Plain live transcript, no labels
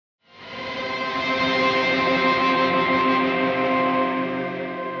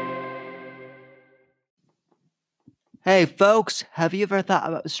Hey folks, have you ever thought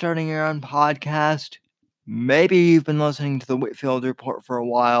about starting your own podcast? Maybe you've been listening to the Whitfield Report for a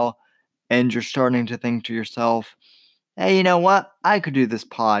while and you're starting to think to yourself, hey, you know what? I could do this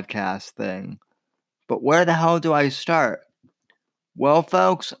podcast thing. But where the hell do I start? Well,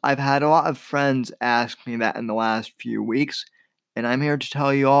 folks, I've had a lot of friends ask me that in the last few weeks, and I'm here to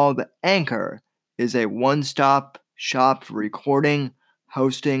tell you all that Anchor is a one-stop shop for recording,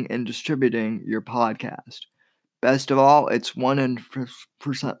 hosting, and distributing your podcast. Best of all, it's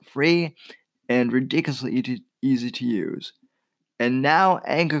 100% free and ridiculously easy to use. And now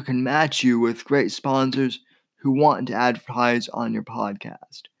Anchor can match you with great sponsors who want to advertise on your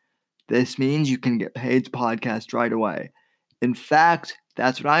podcast. This means you can get paid to podcast right away. In fact,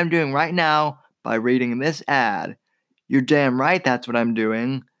 that's what I'm doing right now by reading this ad. You're damn right that's what I'm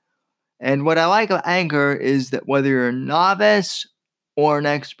doing. And what I like about Anchor is that whether you're a novice or an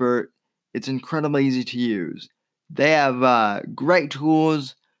expert, it's incredibly easy to use. They have great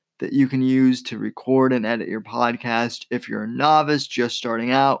tools that you can use to record and edit your podcast if you're a novice just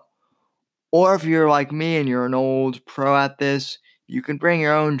starting out. Or if you're like me and you're an old pro at this, you can bring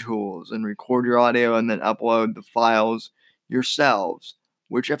your own tools and record your audio and then upload the files yourselves.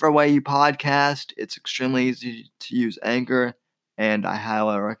 Whichever way you podcast, it's extremely easy to use Anchor, and I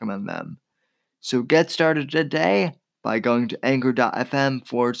highly recommend them. So get started today by going to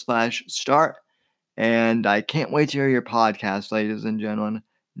anchor.fm/start. And I can't wait to hear your podcast, ladies and gentlemen.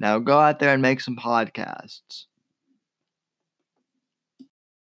 Now go out there and make some podcasts.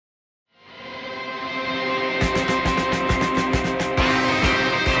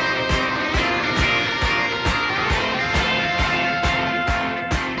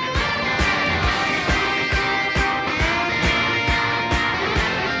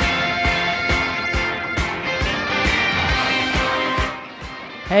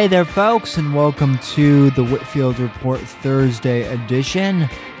 Hey there, folks, and welcome to the Whitfield Report Thursday edition.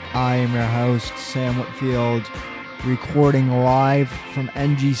 I am your host, Sam Whitfield, recording live from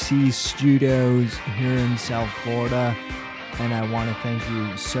NGC Studios here in South Florida, and I want to thank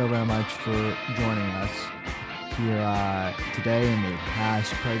you so very much for joining us here today in the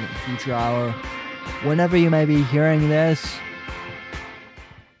Past, Present, Future Hour. Whenever you may be hearing this,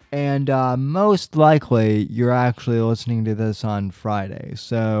 and most likely, you're actually listening to this on Friday.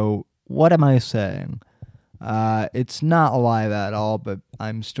 So, what am I saying? It's not live at all, but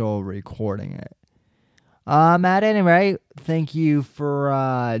I'm still recording it. At any rate, thank you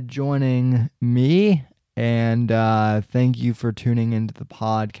for joining me, and thank you for tuning into the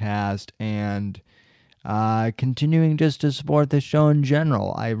podcast and continuing just to support the show in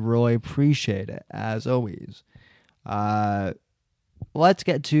general. I really appreciate it, as always. Let's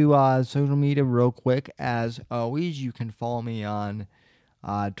get to social media real quick. As always, you can follow me on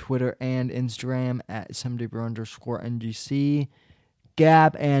Twitter and Instagram at samdibber_NGC,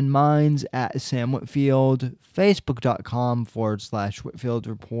 Gab and Minds at Sam Whitfield, Facebook.com/Whitfield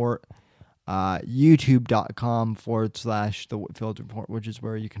Report, YouTube.com/The Whitfield Report, which is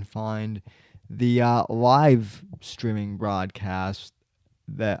where you can find the live streaming broadcasts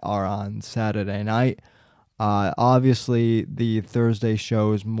that are on Saturday night. Obviously, the Thursday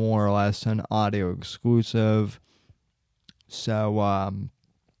show is more or less an audio exclusive. So,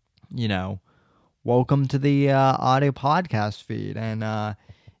 welcome to the audio podcast feed. And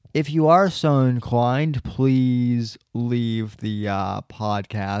if you are so inclined, please leave the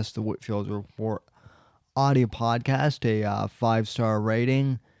podcast, the Whitfield Report audio podcast, a 5-star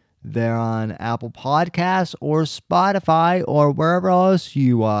rating. They're on Apple Podcasts or Spotify or wherever else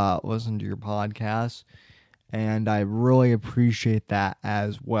you listen to your podcasts. And I really appreciate that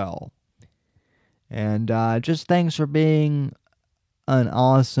as well. And just thanks for being an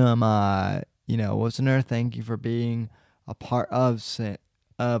awesome, listener. Thank you for being a part of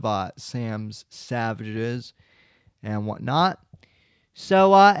Sam's Savages and whatnot.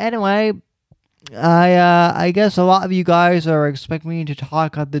 So anyway, I guess a lot of you guys are expecting me to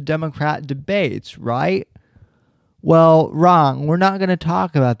talk about the Democrat debates, right? Well, wrong. We're not going to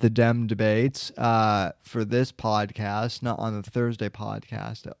talk about the Dem debates for this podcast, not on the Thursday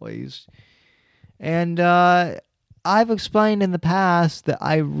podcast at least. And I've explained in the past that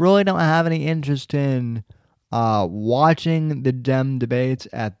I really don't have any interest in watching the Dem debates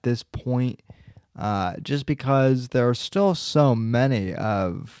at this point, just because there are still so many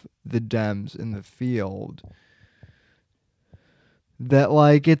of the Dems in the field that,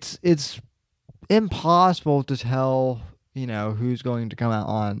 like, it's impossible to tell, who's going to come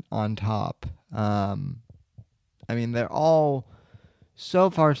out on top. I mean, they're all so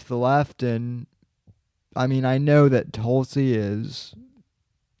far to the left, and I mean, I know that Tulsi is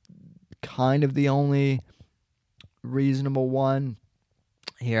kind of the only reasonable one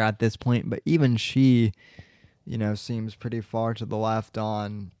here at this point, but even she, seems pretty far to the left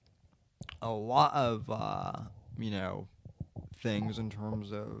on a lot of, things in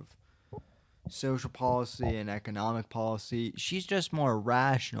terms of social policy and economic policy. She's just more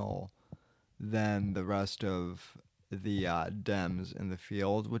rational than the rest of the Dems in the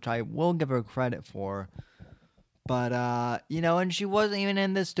field, which I will give her credit for. But, and she wasn't even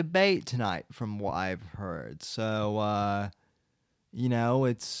in this debate tonight from what I've heard. So,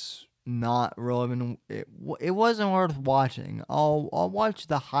 it's not really it wasn't worth watching. I'll watch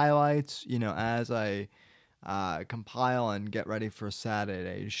the highlights, as I compile and get ready for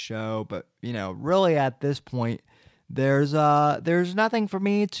Saturday's show. But, really at this point, there's nothing for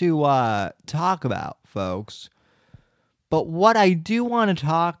me to talk about, folks. But what I do want to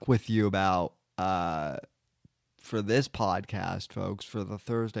talk with you about for this podcast, folks, for the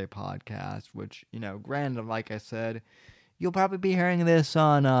Thursday podcast, which, granted, like I said, you'll probably be hearing this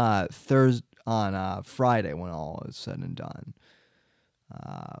on Friday when all is said and done.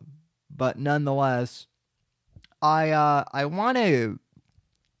 But nonetheless, I want to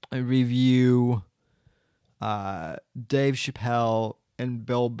review Dave Chappelle and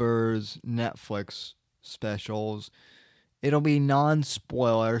Bill Burr's Netflix specials. It'll be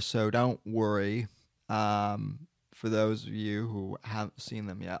non-spoiler, so don't worry. For those of you who haven't seen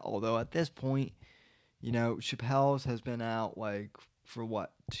them yet, although at this point, Chappelle's has been out for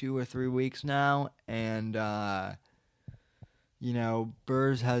 2 or 3 weeks now, and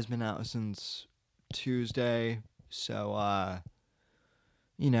Burr's has been out since Tuesday. So I'll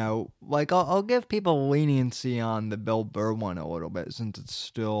give people leniency on the Bill Burr one a little bit, since it's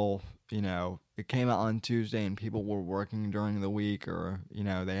still, it came out on Tuesday and people were working during the week, or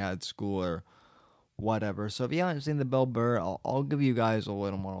they had school or whatever. So if you haven't seen the Bill Burr, I'll give you guys a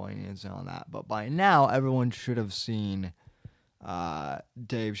little more leniency on that. But by now, everyone should have seen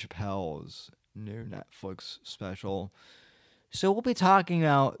Dave Chappelle's new Netflix special. So we'll be talking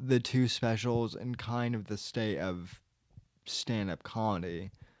about the two specials and kind of the state of stand-up comedy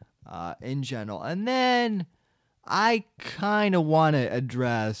in general. And then I kind of want to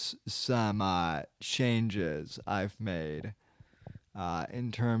address some changes I've made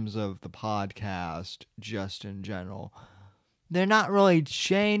in terms of the podcast, just in general. They're not really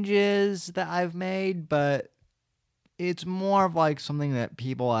changes that I've made, but it's more of something that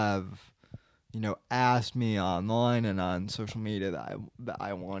people have, asked me online and on social media that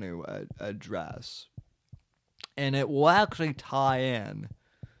I want to address. And it will actually tie in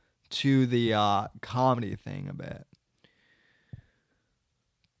to the comedy thing a bit.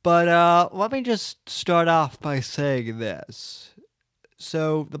 But let me just start off by saying this.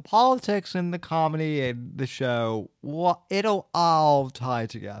 So the politics and the comedy and the show, it'll all tie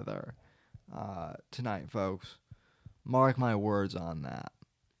together tonight, folks. Mark my words on that.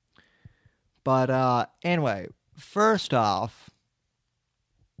 But anyway, first off,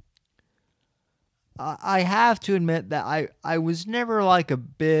 I have to admit that I was never a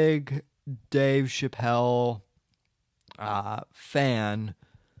big Dave Chappelle fan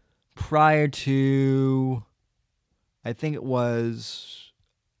prior to, I think it was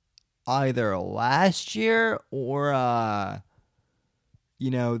either last year or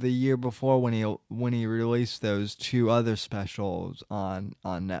the year before when he released those two other specials on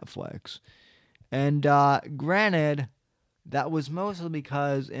Netflix. And granted, that was mostly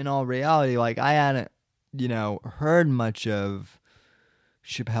because, in all reality, I hadn't heard much of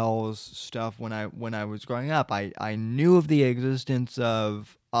Chappelle's stuff when I was growing up. I knew of the existence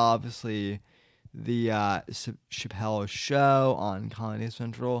of, obviously, the Chappelle show on Comedy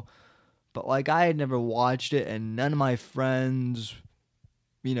Central, but I had never watched it, and none of my friends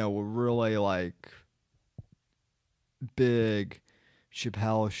were really big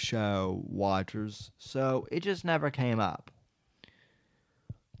Chappelle show watchers, so it just never came up.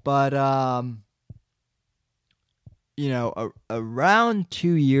 But around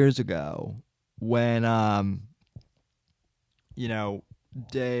 2 years ago, when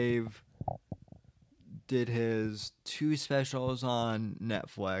Dave did his two specials on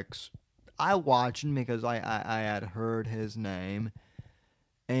Netflix, I watched him because I had heard his name,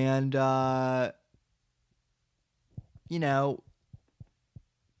 and I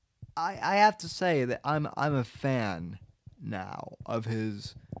have to say that I'm a fan now of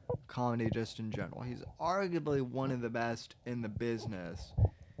his comedy just in general. He's arguably one of the best in the business,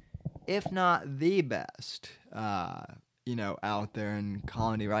 if not the best, out there in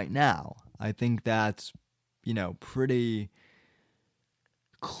comedy right now. I think that's, pretty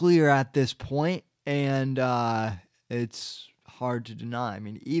clear at this point, and it's hard to deny. I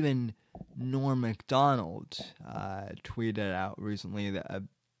mean, even Norm Macdonald tweeted out recently that,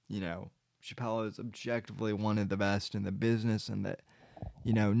 Chappelle is objectively one of the best in the business, and that,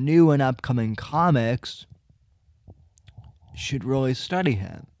 new and upcoming comics should really study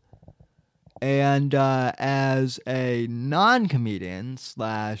him. And as a non-comedian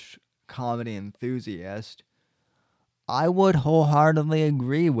 / comedy enthusiast, I would wholeheartedly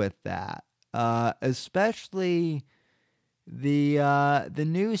agree with that. Especially the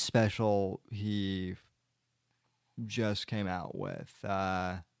new special he just came out with,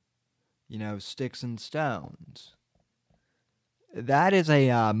 Sticks and Stones. That is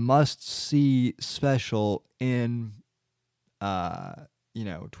a must-see special in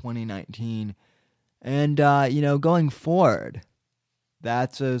 2019, and going forward,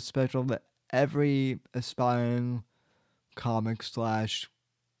 that's a special that every aspiring comic /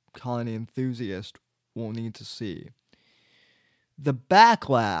 comedy enthusiast will need to see. The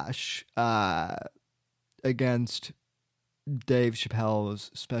backlash against Dave Chappelle's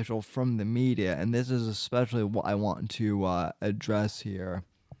special from the media, and this is especially what I want to address here.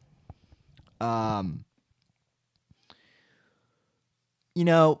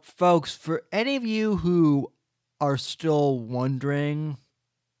 Folks, for any of you who are still wondering,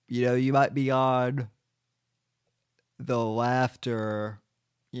 you might be on the left or,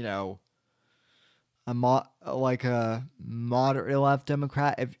 a moderate left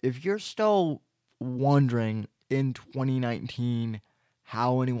Democrat. If you're still wondering in 2019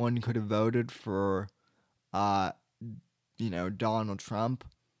 how anyone could have voted for, Donald Trump,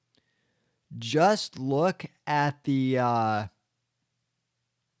 just look at the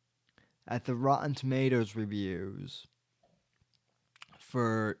Rotten Tomatoes reviews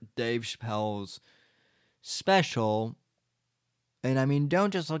for Dave Chappelle's special. And I mean,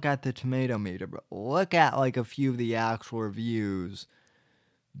 don't just look at the tomato meter, but look at a few of the actual reviews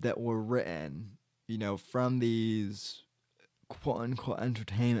that were written, from these quote unquote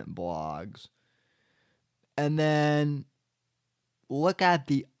entertainment blogs. And then look at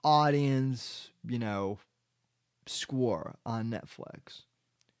the audience, score on Netflix.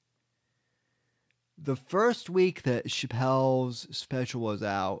 The first week that Chappelle's special was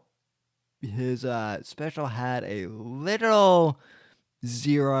out, his special had a literal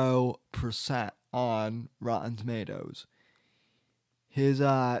 0% on Rotten Tomatoes. His,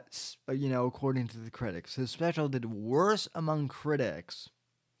 according to the critics, his special did worse among critics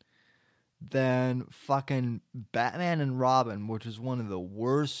than fucking Batman and Robin, which is one of the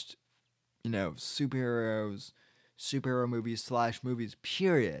worst, superhero movies / movies,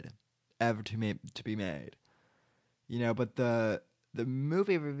 period, ever to be made. But the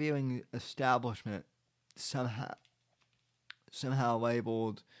movie reviewing establishment somehow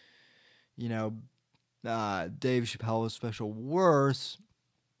labeled, Dave Chappelle's special worse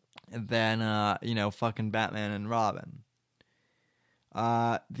than, fucking Batman and Robin.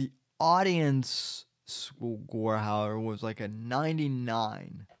 The audience score, however, was a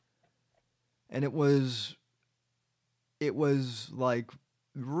 99. And it was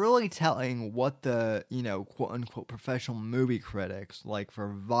really telling what the, quote unquote professional movie critics, for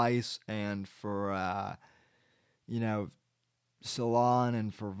Vice and for, Salon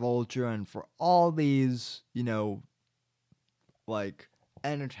and for Vulture and for all these,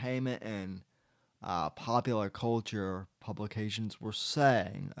 entertainment and popular culture publications were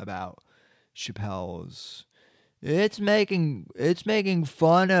saying about Chappelle's. It's making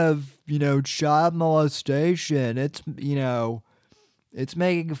fun of, child molestation. It's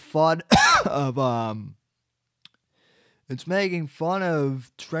making fun of it's making fun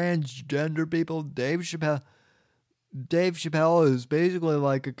of transgender people. Dave Chappelle is basically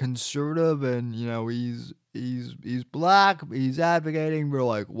a conservative, and he's black. He's advocating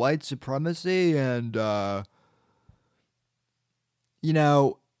for white supremacy, and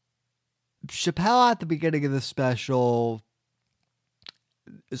Chappelle at the beginning of the special.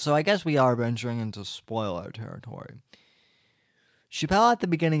 So I guess we are venturing into spoiler territory. Chappelle at the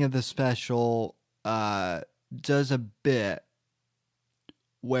beginning of the special does a bit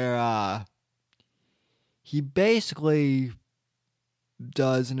where he basically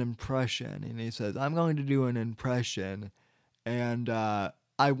does an impression, and he says, I'm going to do an impression, and I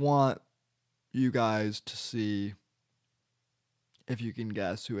want you guys to see if you can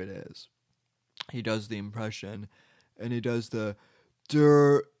guess who it is. He does the impression, and he does the,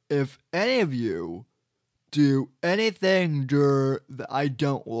 if any of you do anything that I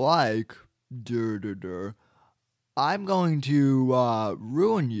don't like, I'm going to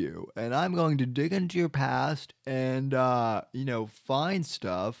ruin you, and I'm going to dig into your past and find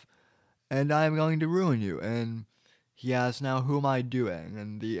stuff, and I'm going to ruin you. And he asks, now who am I doing?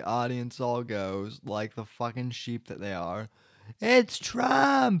 And the audience all goes, like the fucking sheep that they are, it's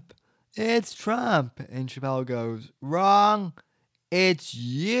Trump! It's Trump! And Chappelle goes, wrong! It's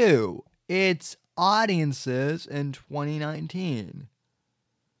you! It's audiences in 2019.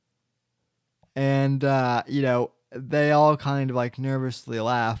 And, they all kind of like nervously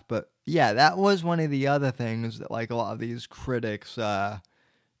laugh. But yeah, that was one of the other things that like a lot of these critics, I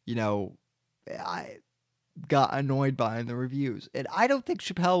got annoyed by in the reviews. And I don't think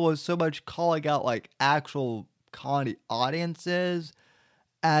Chappelle was so much calling out like actual comedy audiences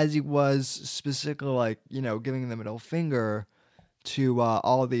as he was specifically like, giving the middle finger to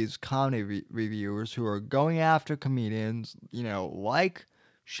all these comedy reviewers who are going after comedians, like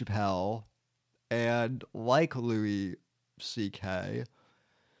Chappelle and like Louis C.K.,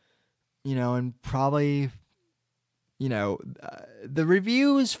 and probably, the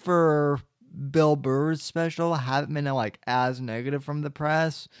reviews for Bill Burr's special haven't been like as negative from the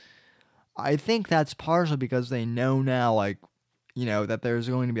press. I think that's partially because they know now, like, that there's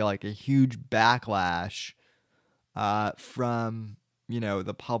going to be like a huge backlash from,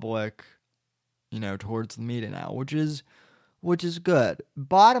 the public, towards the media now, which is good.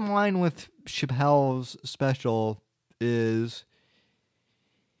 Bottom line with Chappelle's special is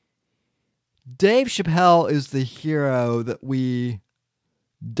Dave Chappelle is the hero that we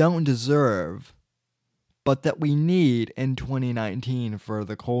don't deserve, but that we need in 2019 for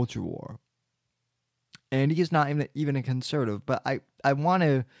the culture war. And he's not even a conservative, but I want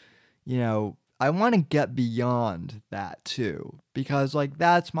to, I want to get beyond that too, because like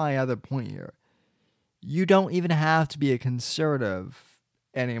that's my other point here. You don't even have to be a conservative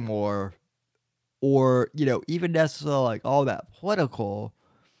anymore, or even necessarily like all that political,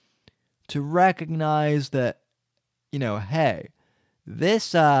 to recognize that hey,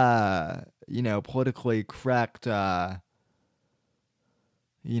 this politically correct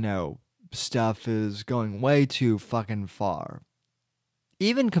stuff is going way too fucking far.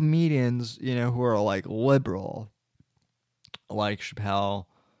 Even comedians, who are like liberal, like Chappelle,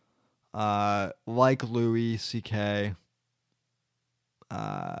 like Louis C.K.,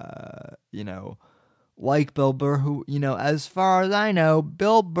 like Bill Burr, who, as far as I know,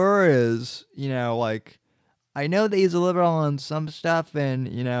 Bill Burr is, like, I know that he's a liberal on some stuff and,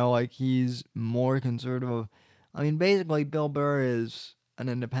 like he's more conservative. I mean, basically, Bill Burr is an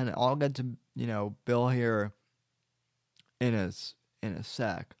independent. I'll get to, Bill here in a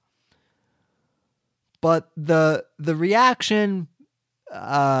sec. But the reaction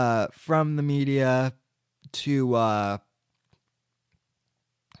from the media to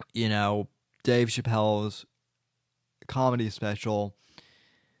Dave Chappelle's comedy special,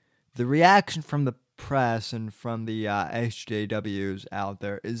 the reaction from the press and from the SJWs out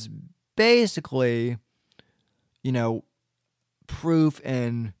there is basically, proof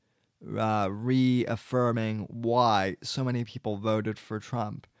and reaffirming why so many people voted for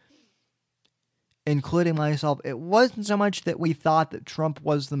Trump, including myself. It wasn't so much that we thought that Trump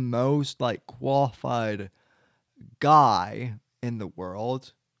was the most like qualified guy in the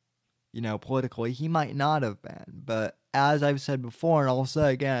world. Politically, he might not have been. But as I've said before, and I'll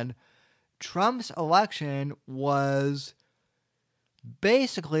say again, Trump's election was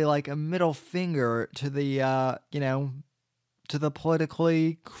basically like a middle finger to the, to the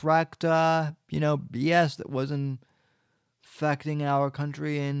politically correct, BS that was infecting our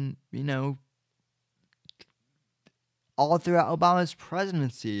country and, all throughout Obama's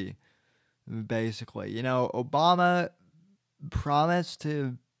presidency, basically. Obama promised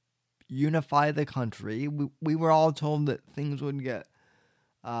to unify the country. We were all told that things would get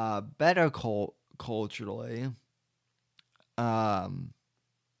better culturally, and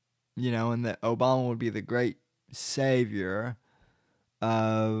that Obama would be the great savior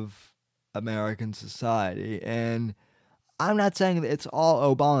of American society. And I'm not saying that it's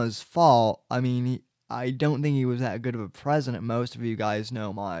all Obama's fault. I mean, I don't think he was that good of a president. Most of you guys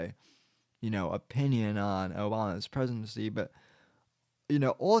know my, opinion on Obama's presidency, but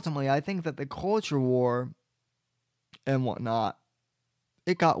ultimately, I think that the culture war and whatnot,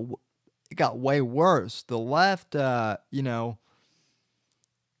 it got way worse. The left,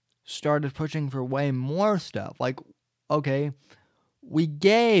 started pushing for way more stuff. Like, okay, we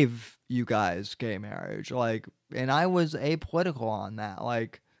gave you guys gay marriage, like, and I was apolitical on that.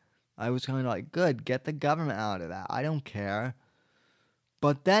 Like, I was kind of like, good, get the government out of that. I don't care.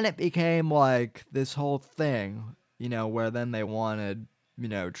 But then it became like this whole thing, where then they wanted,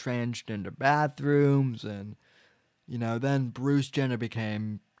 transgender bathrooms, and, then Bruce Jenner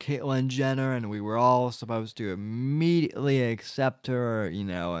became Caitlyn Jenner, and we were all supposed to immediately accept her,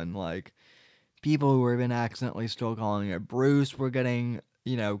 and like people who were even accidentally still calling it Bruce were getting,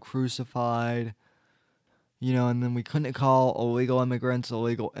 crucified. And then we couldn't call illegal immigrants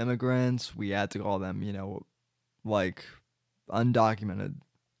illegal immigrants. We had to call them, like undocumented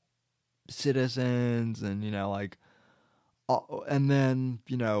citizens, and and then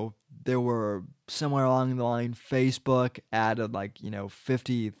there were somewhere along the line Facebook added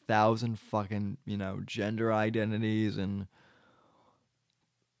 50,000 fucking gender identities, and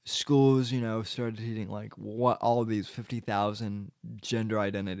schools started teaching what all these 50,000 gender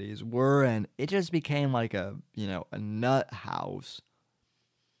identities were, and it just became like a nut house.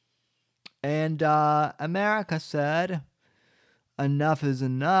 And America said enough is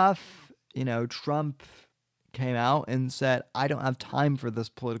enough. Trump came out and said, I don't have time for this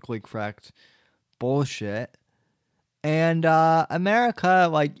politically correct bullshit. And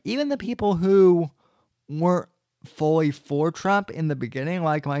America, even the people who weren't fully for Trump in the beginning,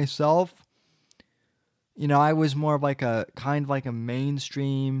 like myself, I was more of a kind of like a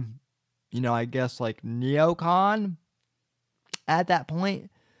mainstream, I guess neocon at that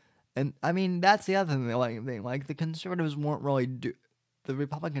point. And I mean, that's the other thing. The conservatives weren't really the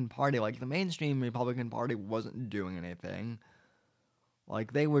Republican Party, the mainstream Republican Party wasn't doing anything.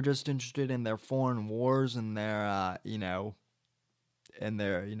 They were just interested in their foreign wars and their,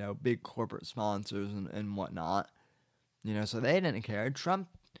 big corporate sponsors and whatnot. So they didn't care. Trump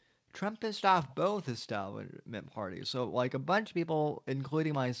pissed off both establishment parties. So, a bunch of people,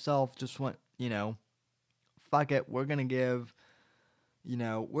 including myself, just went, fuck it, we're gonna give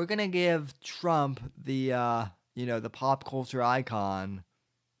Trump the the pop culture icon,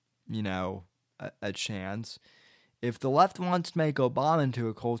 a chance. If the left wants to make Obama into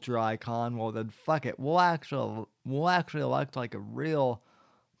a culture icon, well then fuck it. We'll actually elect a real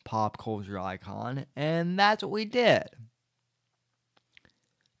pop culture icon, and that's what we did.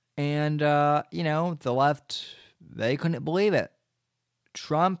 And the left, they couldn't believe it.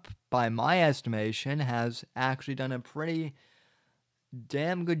 Trump, by my estimation, has actually done a pretty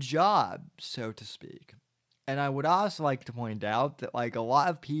damn good job, so to speak. And I would also like to point out that a lot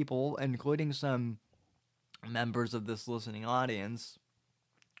of people, including some members of this listening audience,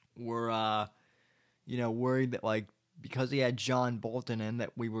 were worried that because he had John Bolton in,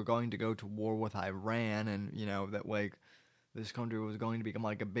 that we were going to go to war with Iran, and that this country was going to become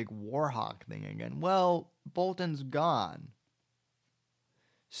a big war hawk thing again. Well, Bolton's gone.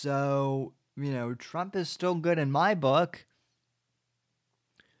 So, Trump is still good in my book.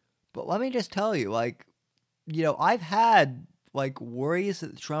 But let me just tell you, I've had, worries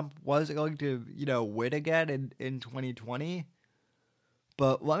that Trump wasn't going to, win again in 2020.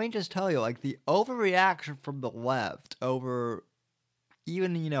 But let me just tell you, the overreaction from the left over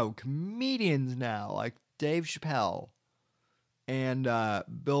even, comedians now, like Dave Chappelle and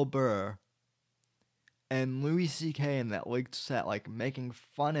Bill Burr and Louis C.K. in that leaked set, making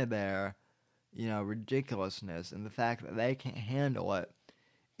fun of their, ridiculousness and the fact that they can't handle it,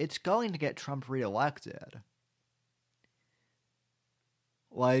 it's going to get Trump reelected.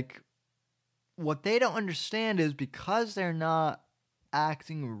 What they don't understand is because they're not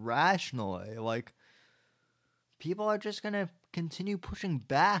acting rationally, people are just going to continue pushing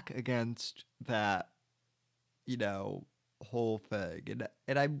back against that, whole thing.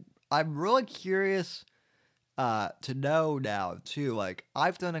 And I'm really curious to know now, too.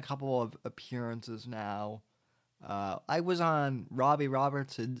 I've done a couple of appearances now. I was on Robbie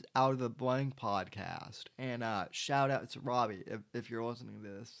Robertson's Out of the Blank podcast, and shout out to Robbie if you're listening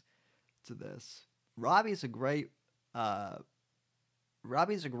to this. Robbie's a great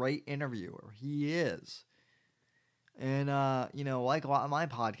interviewer. He is. And like a lot of my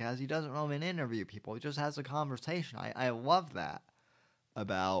podcasts, he doesn't really interview people. He just has a conversation. I love that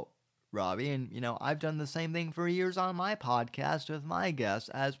about Robbie, and I've done the same thing for years on my podcast with my guests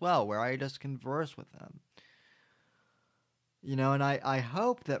as well, where I just converse with them. And I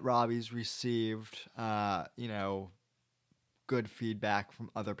hope that Robbie's received, good feedback from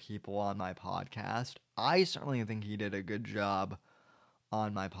other people on my podcast. I certainly think he did a good job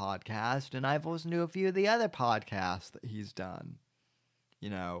on my podcast, and I've listened to a few of the other podcasts that he's done,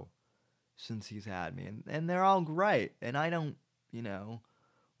 since he's had me, and they're all great, and I don't,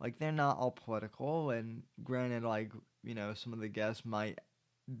 they're not all political, and granted, some of the guests might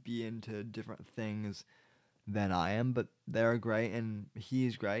be into different things than I am, but they're great, and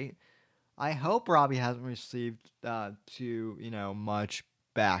he's great. I hope Robbie hasn't received too much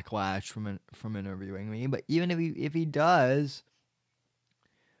backlash from interviewing me, but even if he does,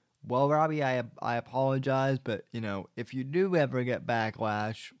 well, Robbie, I apologize, but if you do ever get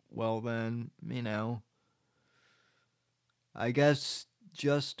backlash, well then I guess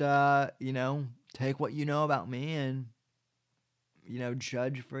just take what you know about me and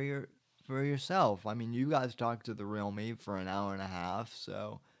judge for yourself. I mean, you guys talked to the real me for an hour and a half,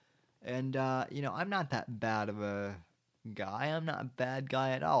 so and I'm not that bad of a guy. I'm not a bad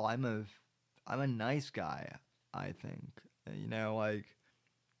guy at all. I'm a nice guy, I think. Like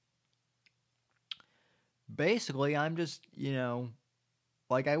basically I'm just,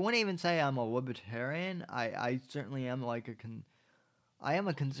 like I wouldn't even say I'm a libertarian. I certainly am I am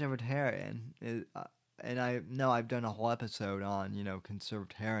a conservatarian. And I know I've done a whole episode on,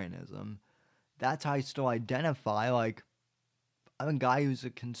 conservatarianism. That's how I still identify. Like, I'm a guy who's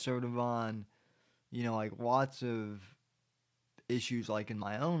a conservative on, like lots of issues, like in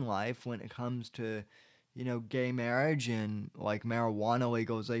my own life when it comes to, gay marriage and like marijuana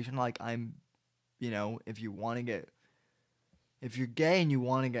legalization. Like, if you want to if you're gay and you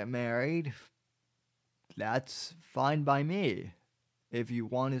want to get married, that's fine by me. If you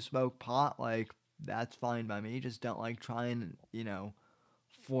want to smoke pot, like, that's fine by me. Just don't like try and,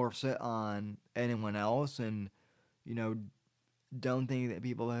 force it on anyone else. And, you know, don't think that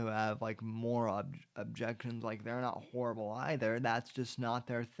people who have like moral objections, like, they're not horrible either. That's just not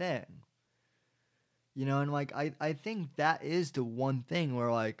their thing. And like, I think that is the one thing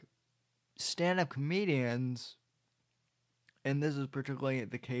where like stand up comedians, and this is particularly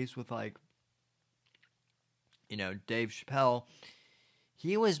the case with like, Dave Chappelle,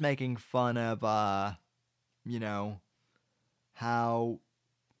 he was making fun of, you know, how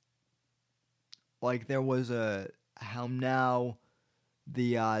like there was how now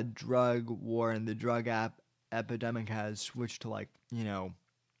the drug war and the drug epidemic has switched to like, to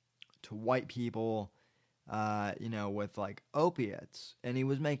white people, with like opiates. And he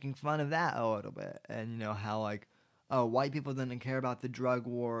was making fun of that a little bit. And, how like, oh, white people didn't care about the drug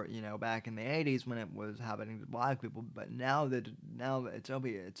war, back in the 80s when it was happening to black people. But now that it's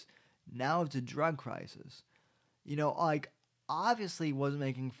opiates, now it's a drug crisis. Like, obviously he wasn't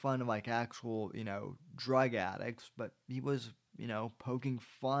making fun of like actual, drug addicts, but he was, poking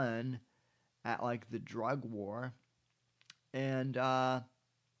fun at like the drug war. And,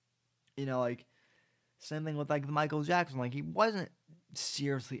 like, same thing with like the Michael Jackson. Like, he wasn't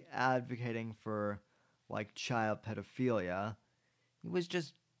seriously advocating for like child pedophilia. He was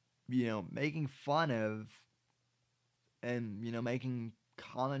just, making fun of and, making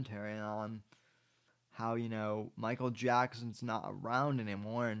commentary on how, Michael Jackson's not around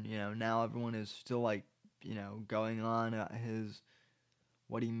anymore, and, now everyone is still like, going on his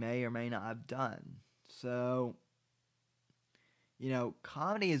what he may or may not have done. So,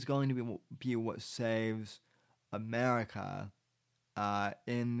 comedy is going to be what saves America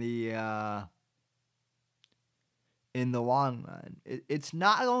in the long run. It's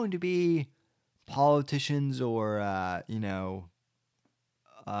not going to be politicians or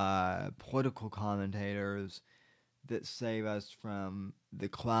political commentators that save us from the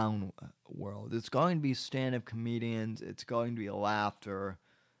clown world. It's going to be stand-up comedians. It's going to be laughter.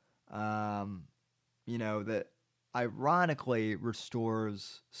 That ironically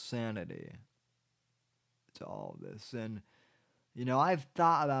restores sanity to all of this. And, I've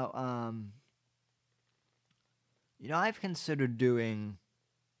thought about, I've considered doing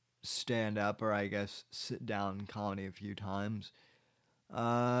stand-up, or I guess sit-down comedy a few times.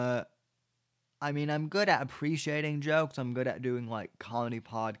 I mean, I'm good at appreciating jokes. I'm good at doing, like, comedy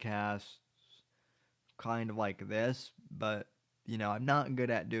podcasts, kind of like this, but, I'm not good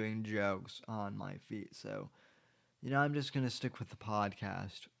at doing jokes on my feet. So, I'm just going to stick with the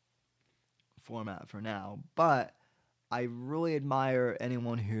podcast format for now. But I really admire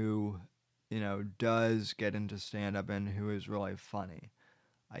anyone who, does get into stand-up and who is really funny.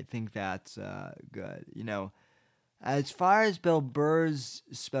 I think that's good. As far as Bill Burr's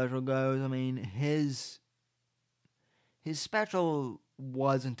special goes, I mean, his special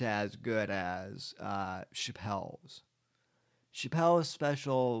wasn't as good as Chappelle's. Chappelle's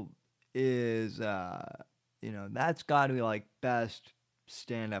special is, that's got to be like best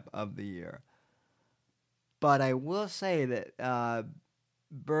stand-up of the year. But I will say that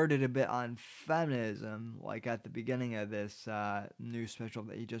Burr did a bit on feminism, like at the beginning of this new special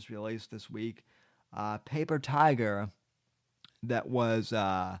that he just released this week, Paper Tiger, that was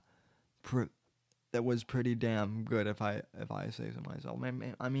that was pretty damn good, if I say so myself.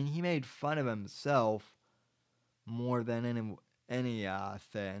 I mean, he made fun of himself more than any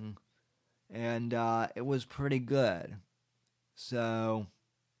thing, and it was pretty good. So,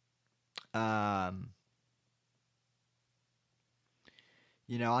 I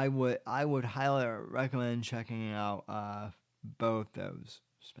would highly recommend checking out both those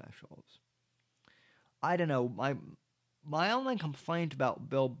specials. I don't know, my only complaint about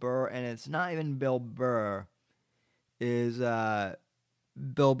Bill Burr, and it's not even Bill Burr, is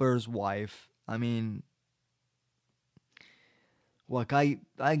Bill Burr's wife. I mean, look, I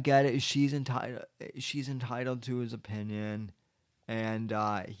get it. She's entitled to his opinion, and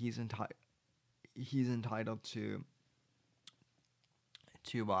he's entitled to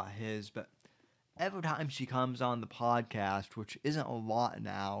his. But every time she comes on the podcast, which isn't a lot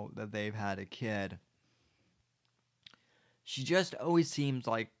now that they've had a kid, she just always seems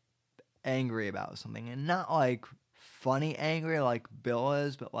like angry about something, and not like funny angry like Bill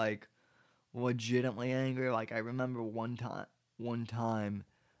is, but like legitimately angry. Like I remember one time,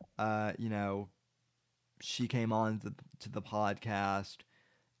 you know, she came on to the podcast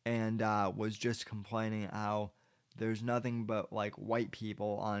and was just complaining how there's nothing but like white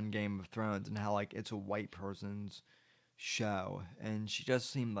people on Game of Thrones and how like it's a white person's show, and she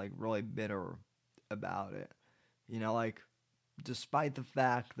just seemed like really bitter about it. Like despite the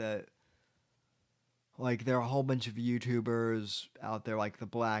fact that like there are a whole bunch of YouTubers out there like the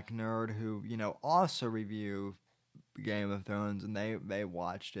Black Nerd who also review Game of Thrones, and they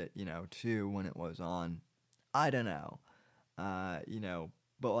watched it too when it was on. I don't know, you know,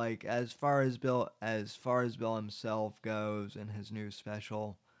 but like as far as Bill himself goes and his new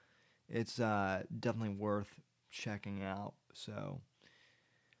special, it's definitely worth checking out. So,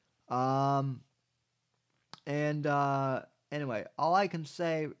 um, and anyway, all I can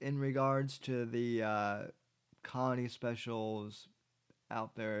say in regards to the comedy specials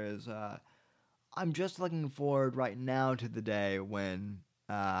out there is I'm just looking forward right now to the day when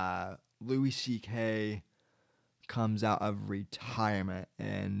Louis C.K. comes out of retirement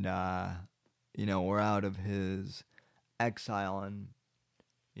and we're out of his exile and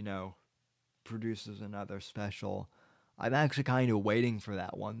you know produces another special. I'm actually kind of waiting for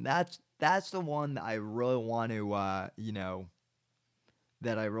that one. That's the one that I really want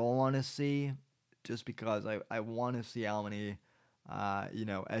to see, just because I want to see how many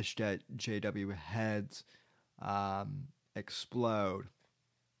SJW heads explode.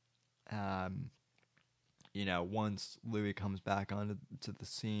 Um, once Louis comes back onto the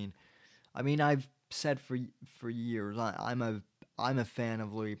scene. I mean, I've said for years I'm a fan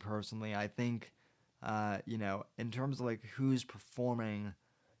of Louis personally. I think in terms of like who's performing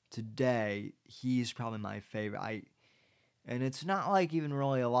today, he's probably my favorite. And it's not like even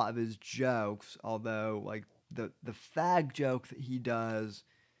really a lot of his jokes, although like the fag joke that he does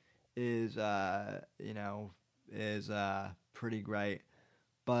is pretty great.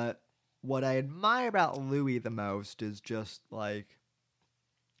 But what I admire about Louis the most is just like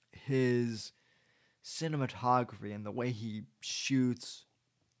his cinematography and the way he shoots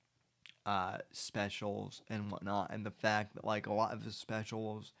specials and whatnot, and the fact that like a lot of his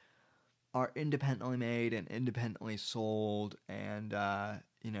specials are independently made and independently sold and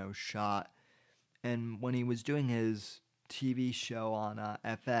shot. And when he was doing his TV show on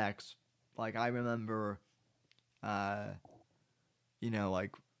FX, like I remember, uh,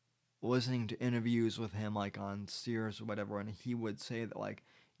 like listening to interviews with him like on Sears or whatever, and he would say that like,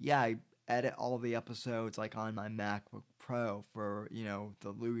 yeah, I edit all the episodes like on my MacBook Pro for the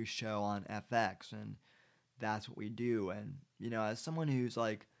Louis show on FX, and that's what we do. And as someone who's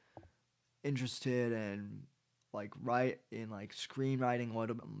like interested in like screenwriting a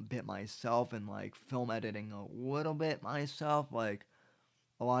little bit myself and like film editing a little bit myself, like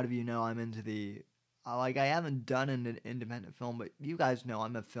a lot of I'm into the like I haven't done an independent film, but you guys know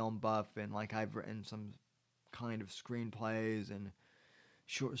I'm a film buff, and like I've written some kind of screenplays and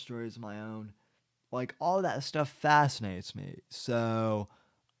short stories of my own. Like all that stuff fascinates me. So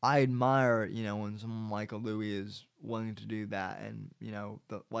I admire, when someone like a Louis is willing to do that, and the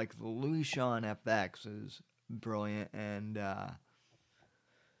Louis show on FX is brilliant, and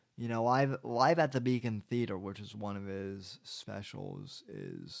live at the Beacon Theater, which is one of his specials,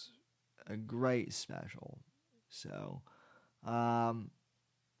 is a great special. So, and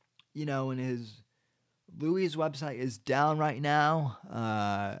his Louis' website is down right now,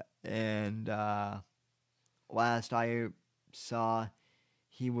 and last I saw,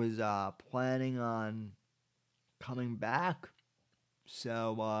 he was planning on coming back.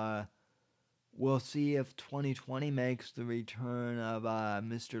 So we'll see if 2020 makes the return of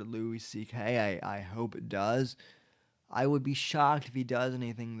Mr. Louis C.K. I hope it does. I would be shocked if he does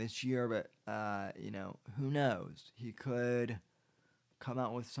anything this year, but who knows? He could come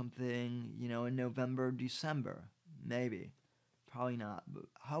out with something, in November, December, maybe. Probably not, but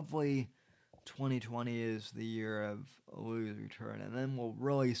hopefully 2020 is the year of Louis' return, and then we'll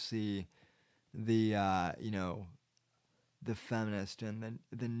really see the the feminist and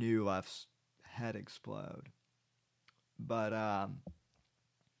the new left's head explode. But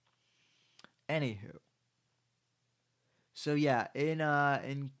anywho, so yeah,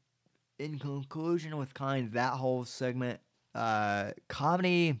 in conclusion with kind of that whole segment,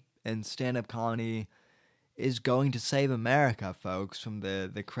 comedy and stand-up comedy is going to save America, folks, from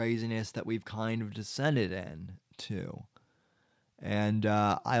the craziness that we've kind of descended into. And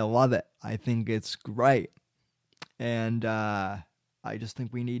I love it. I think it's great. And I just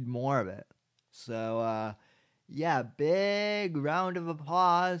think we need more of it. So, yeah, big round of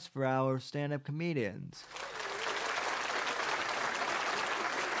applause for our stand-up comedians.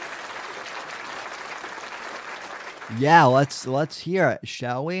 Yeah, let's hear it,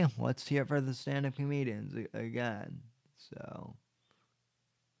 shall we? Let's hear it for the stand-up comedians again. So,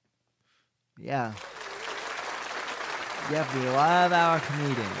 yeah, yep, we love our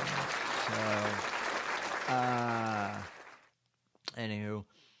comedians. So, anywho,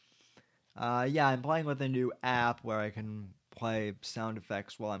 yeah, I'm playing with a new app where I can play sound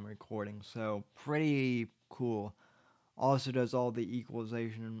effects while I'm recording. So, pretty cool. Also does all the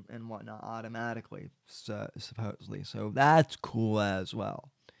equalization and whatnot automatically, supposedly. So that's cool as well.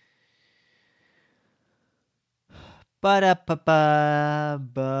 But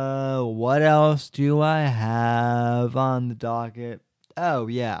what else do I have on the docket? Oh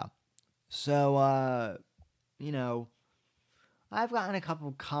yeah. So you know, I've gotten a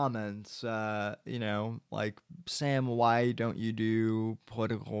couple comments, like Sam, why don't you do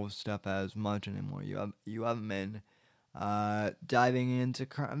political stuff as much anymore? You haven't been diving into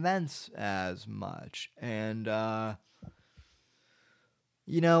current events as much. And, let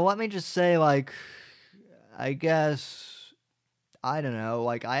me just say, like, I guess, I don't know,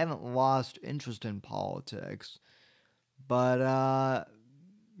 like, I haven't lost interest in politics, but,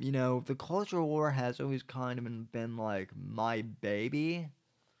 the culture war has always kind of been like, my baby,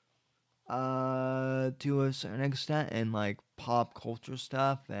 to a certain extent, and, like, pop culture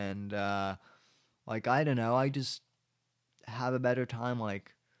stuff, and, like, I don't know, I just have a better time,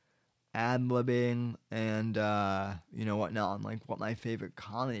 like, ad-libbing and whatnot, and like what my favorite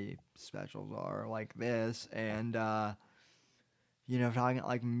comedy specials are, like this, and talking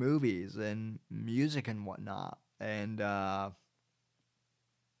like movies and music and whatnot, and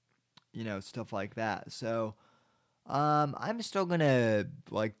stuff like that. So I'm still gonna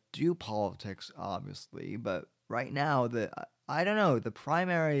like do politics, obviously, but right now I don't know, the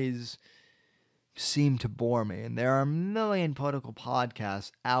primaries seem to bore me, and there are a million political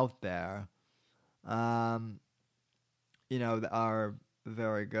podcasts out there um, that are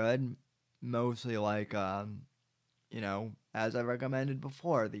very good. Mostly like, as I recommended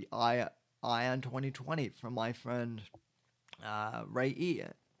before, the Ion 2020 from my friend Ray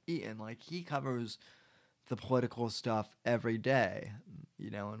Eaton. Like, he covers the political stuff every day,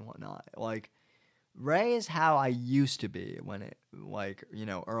 and whatnot. Like, Ray is how I used to be when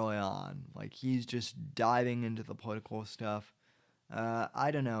early on. Like, he's just diving into the political stuff.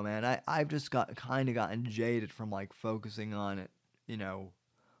 I don't know, man. I've just gotten jaded from like focusing on it,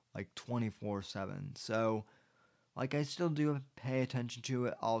 like 24/7. So, like, I still do pay attention to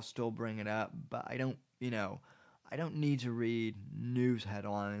it. I'll still bring it up, but I don't need to read news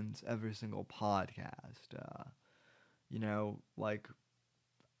headlines every single podcast. Like,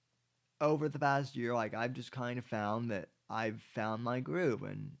 over the past year, like, I've just kind of found that I've found my groove,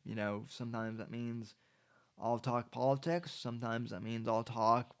 and sometimes that means I'll talk politics. Sometimes that means I'll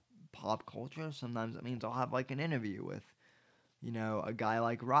talk pop culture. Sometimes that means I'll have like an interview with, a guy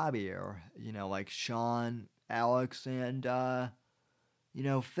like Robbie, or, like Sean, Alex, and,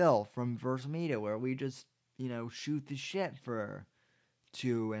 Phil from Verse Media, where we just, shoot the shit for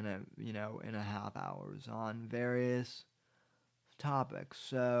 2.5 hours on various topics.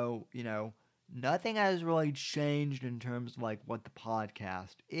 So, nothing has really changed in terms of like what the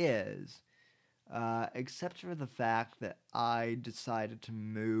podcast is. Except for the fact that I decided to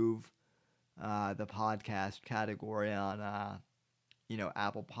move the podcast category on,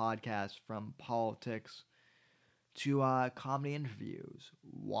 Apple Podcasts from politics to comedy interviews.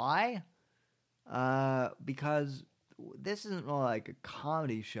 Why? Because this isn't really like a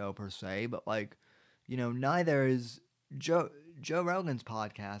comedy show per se, but like, neither is Joe Rogan's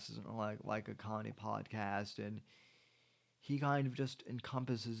podcast isn't like a comedy podcast, and he kind of just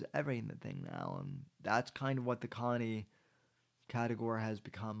encompasses everything now, and that's kind of what the comedy category has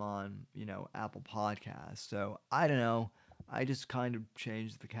become on, Apple Podcasts. So I don't know. I just kind of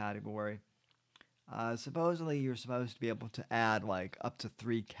changed the category. Supposedly, you're supposed to be able to add like up to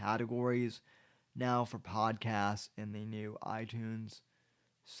 3 categories now for podcasts in the new iTunes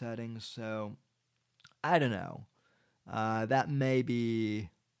settings. So I don't know. That may be,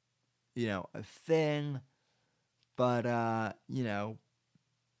 a thing. But,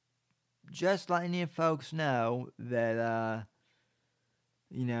 just letting you folks know that,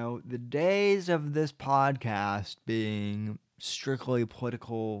 the days of this podcast being strictly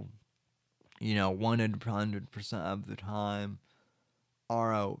political, 100% of the time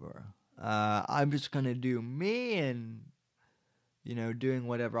are over. I'm just going to do me and, doing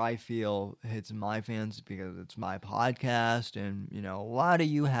whatever I feel hits my fans because it's my podcast. And, a lot of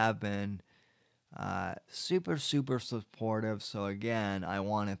you have been super, super supportive. So, again, I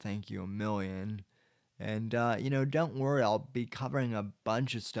want to thank you a million. And, don't worry, I'll be covering a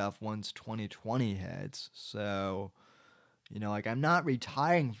bunch of stuff once 2020 hits. So, I'm not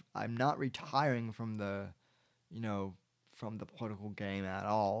retiring from the, from the political game at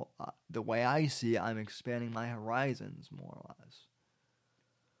all. The way I see it, I'm expanding my horizons more or less.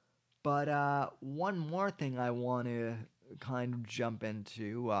 But one more thing I want to kind of jump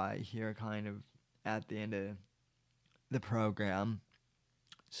into here kind of at the end of the program.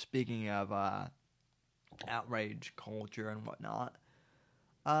 Speaking of outrage culture and whatnot.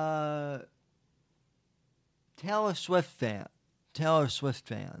 Taylor Swift fans.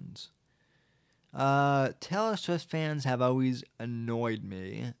 Taylor Swift fans have always annoyed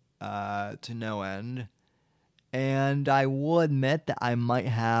me to no end. And I will admit that I might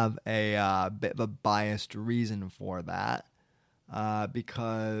have a bit of a biased reason for that.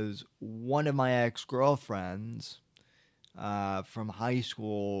 Because one of my ex-girlfriends from high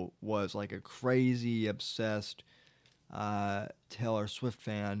school was like a crazy, obsessed Taylor Swift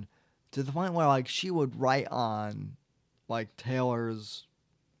fan to the point where like she would write on like Taylor's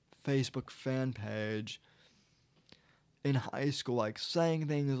Facebook fan page in high school, like saying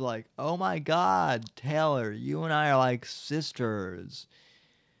things like, "Oh my God, Taylor, you and I are like sisters,"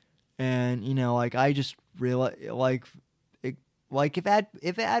 and like I just really like if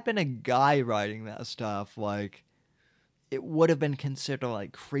it had been a guy writing that stuff, like it would have been considered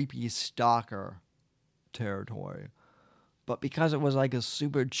like creepy stalker territory. But because it was like a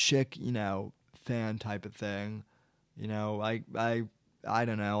super chick, fan type of thing, I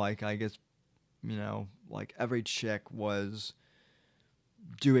don't know, like I guess, like every chick was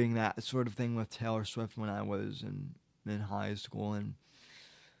doing that sort of thing with Taylor Swift when I was in high school. And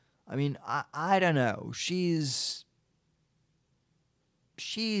I mean, I don't know. She's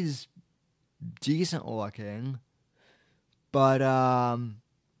decent looking, but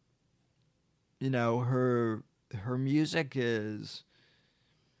her music is,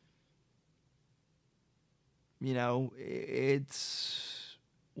 it's,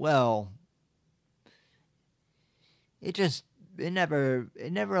 well, it never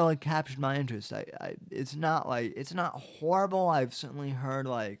really captured my interest. It's not horrible. I've certainly heard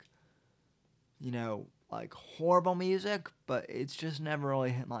like, like horrible music, but it's just never really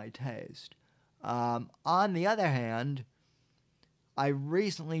hit my taste. On the other hand, I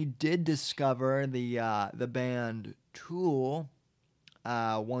recently did discover the band Tool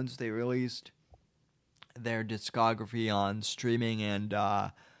once they released their discography on streaming and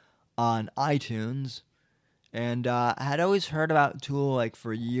on iTunes. And I had always heard about Tool like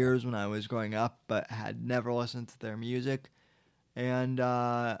for years when I was growing up, but had never listened to their music. And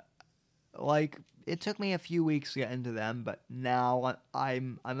like it took me a few weeks to get into them, but now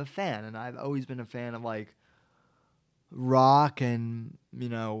I'm a fan, and I've always been a fan of like rock and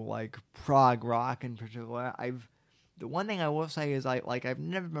like prog rock in particular. The one thing I will say is I've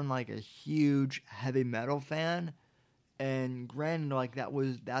never been like a huge heavy metal fan, and granted like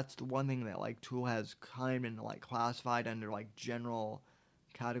that's the one thing that like Tool has kind of been like classified under like general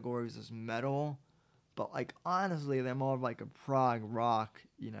categories as metal, but like honestly they're more of like a prog rock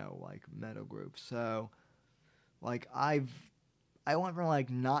like metal group. So like I went from like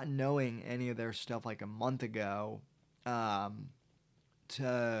not knowing any of their stuff like a month ago um,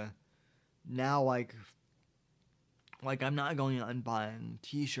 to now like I'm not going out and buying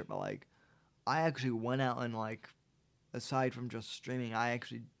t-shirt, but like I actually went out and like aside from just streaming, I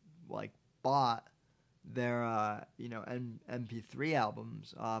actually like bought their MP3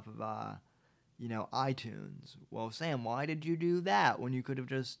 albums off of iTunes. Well, Sam, why did you do that when you could have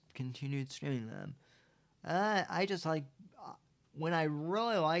just continued streaming them? I just like when I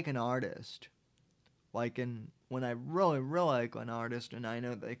really like an artist, when I really, really like an artist and I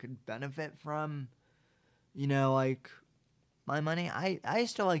know they could benefit from, like my money, I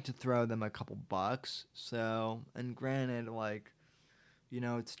still like to throw them a couple bucks. So, and granted, like,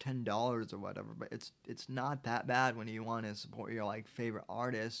 it's $10 or whatever, but it's not that bad when you want to support your like favorite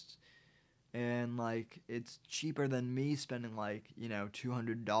artists, and like it's cheaper than me spending like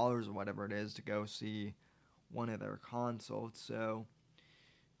 $200 or whatever it is to go see one of their concerts. So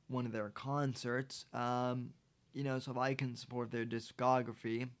one of their concerts. so if I can support their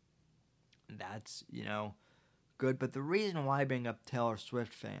discography, that's, good. But the reason why I bring up Taylor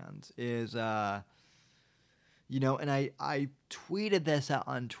Swift fans is, and I tweeted this out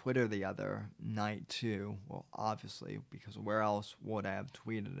on Twitter the other night too. Well, obviously, because where else would I have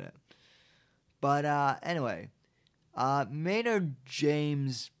tweeted it? But anyway, Maynard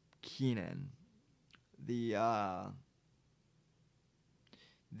James Keenan, the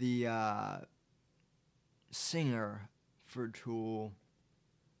singer for Tool,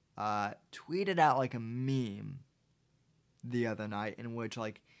 tweeted out like a meme the other night in which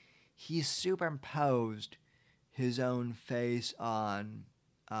like he superimposed his own face on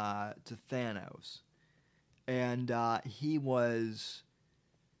to Thanos, and he was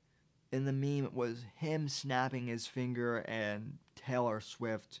in the meme. It was him snapping his finger and Taylor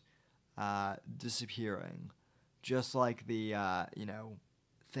Swift disappearing, just like the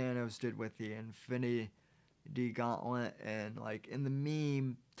Thanos did with the Infinity Gauntlet. And like in the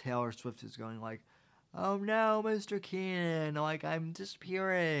meme, Taylor Swift is going like, "Oh no, Mr. Keenan, like I'm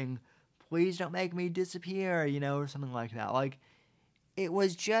disappearing. Please don't make me disappear," or something like that. Like it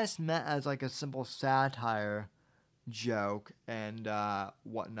was just meant as like a simple satire joke and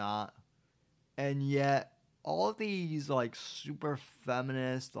whatnot. And yet all of these like super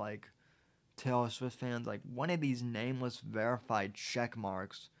feminist like Taylor Swift fans, like one of these nameless verified check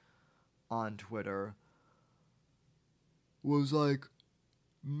marks on Twitter was like,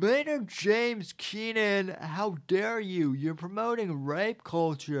 "Maynard James Keenan, how dare you? You're promoting rape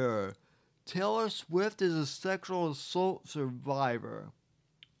culture. Taylor Swift is a sexual assault survivor."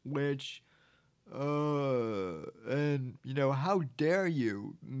 Which, and, how dare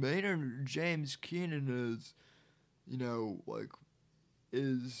you? Maynard James Keenan is, like,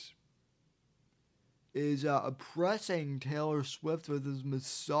 is oppressing Taylor Swift with his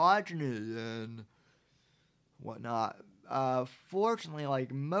misogyny and whatnot. Fortunately,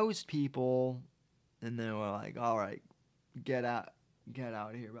 like most people, and they were like, "All right, get out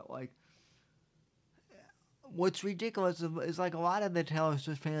of here." But like, what's ridiculous is like a lot of the Taylor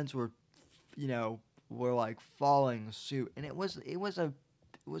Swift fans were, were like following suit, and it was a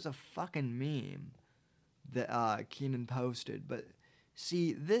fucking meme that Keenan posted. But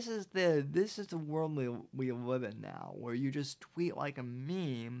see, this is the world we live in now, where you just tweet like a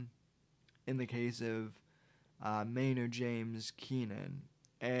meme. In the case of Maynard James Keenan,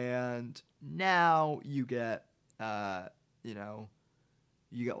 and now you get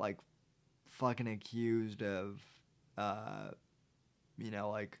like fucking accused of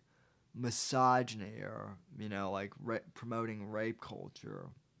like misogyny or like promoting rape culture,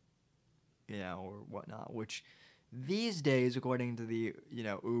 or whatnot. Which these days, according to the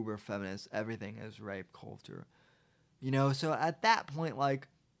uber feminists, everything is rape culture. So at that point, like,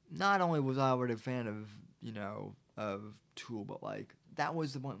 not only was I already a fan of of Tool, but like that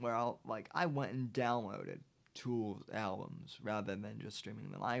was the point where I went and downloaded Tool's albums rather than just streaming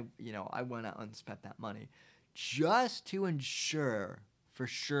them. I went out and spent that money just to ensure for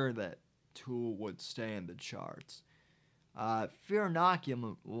sure that Tool would stay in the charts. Fear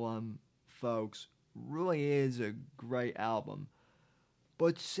Inoculum, folks, really is a great album.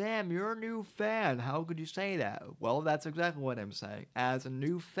 But Sam, you're a new fan. How could you say that? Well, that's exactly what I'm saying. As a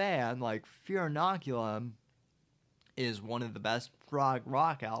new fan, like Fear Inoculum is one of the best prog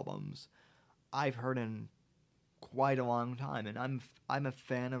rock albums I've heard in quite a long time, and I'm a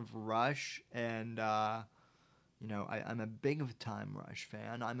fan of Rush, and I'm a big time Rush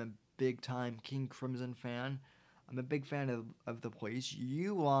fan. I'm a big time King Crimson fan. I'm a big fan of the Police.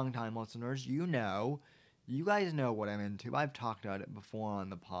 You longtime listeners, you guys know what I'm into. I've talked about it before on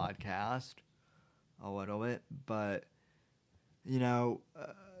the podcast a little bit, but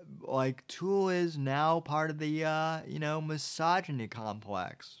like Tool is now part of the misogyny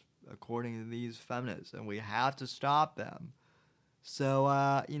complex, according to these feminists, and we have to stop them.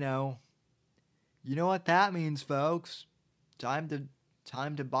 So you know what that means, folks. Time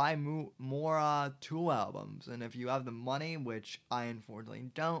to buy more Tool albums, and if you have the money, which I unfortunately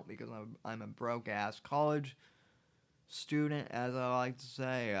don't, because I'm a broke ass college student, as I like to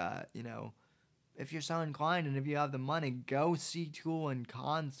say. If you're so inclined and if you have the money, go see Tool in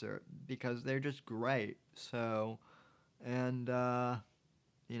concert because they're just great. So, and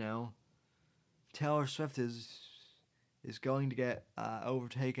Taylor Swift is going to get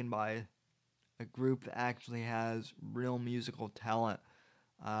overtaken by a group that actually has real musical talent.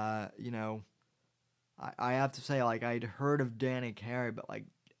 I have to say, like, I'd heard of Danny Carey, but like,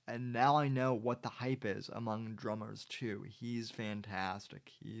 and now I know what the hype is among drummers too. He's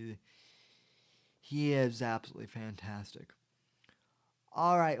fantastic. He is absolutely fantastic.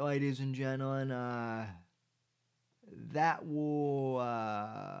 All right, ladies and gentlemen, that'll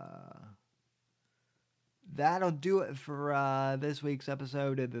do it for this week's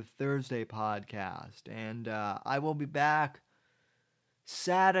episode of the Thursday podcast. And I will be back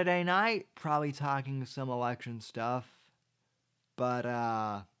Saturday night, probably talking some election stuff.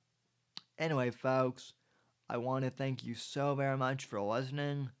 But anyway, folks, I want to thank you so very much for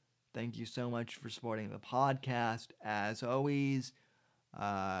listening. Thank you so much for supporting the podcast. As always,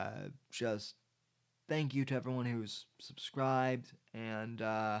 just thank you to everyone who's subscribed and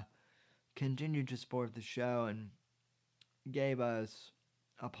continued to support the show and gave us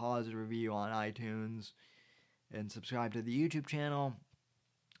a positive review on iTunes and subscribe to the YouTube channel.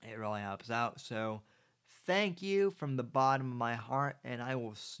 It really helps out. So thank you from the bottom of my heart, and I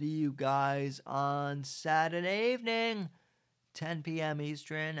will see you guys on Saturday evening, 10 p.m.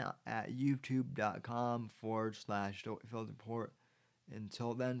 Eastern at youtube.com/Report.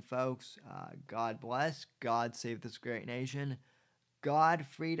 Until then, folks, God bless, God save this great nation, God,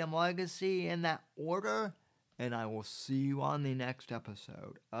 freedom, legacy, in that order, and I will see you on the next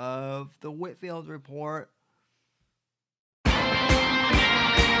episode of the Whitfield Report.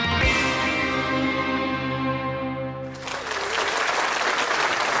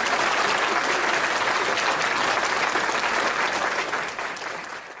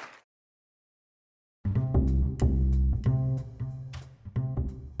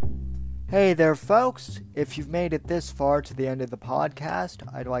 Hey there, folks. If you've made it this far to the end of the podcast,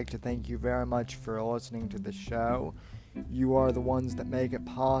 I'd like to thank you very much for listening to the show. You are the ones that make it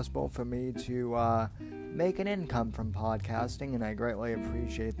possible for me to make an income from podcasting, and I greatly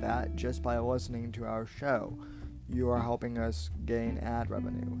appreciate that just by listening to our show. You are helping us gain ad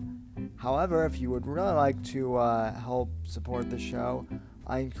revenue. However, if you would really like to help support the show,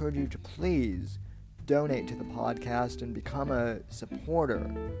 I encourage you to please donate to the podcast and become a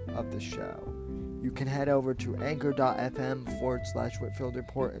supporter of the show. You can head over to anchor.fm/Whitfield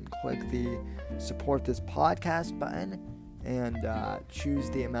Report and click the support this podcast button and choose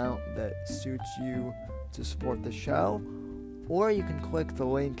the amount that suits you to support the show. Or you can click the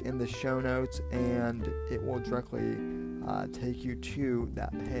link in the show notes and it will directly take you to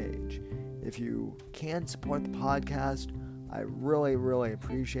that page. If you can support the podcast, I really, really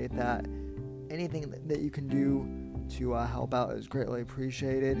appreciate that. Anything that you can do to help out is greatly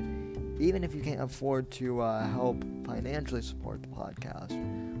appreciated. Even if you can't afford to help financially support the podcast,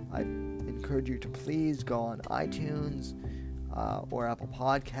 I encourage you to please go on iTunes or Apple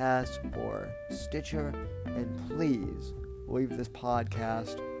Podcasts or Stitcher and please leave this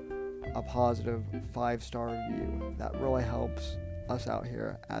podcast a positive 5-star review. That really helps us out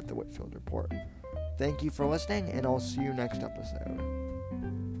here at the Whitfield Report. Thank you for listening, and I'll see you next episode.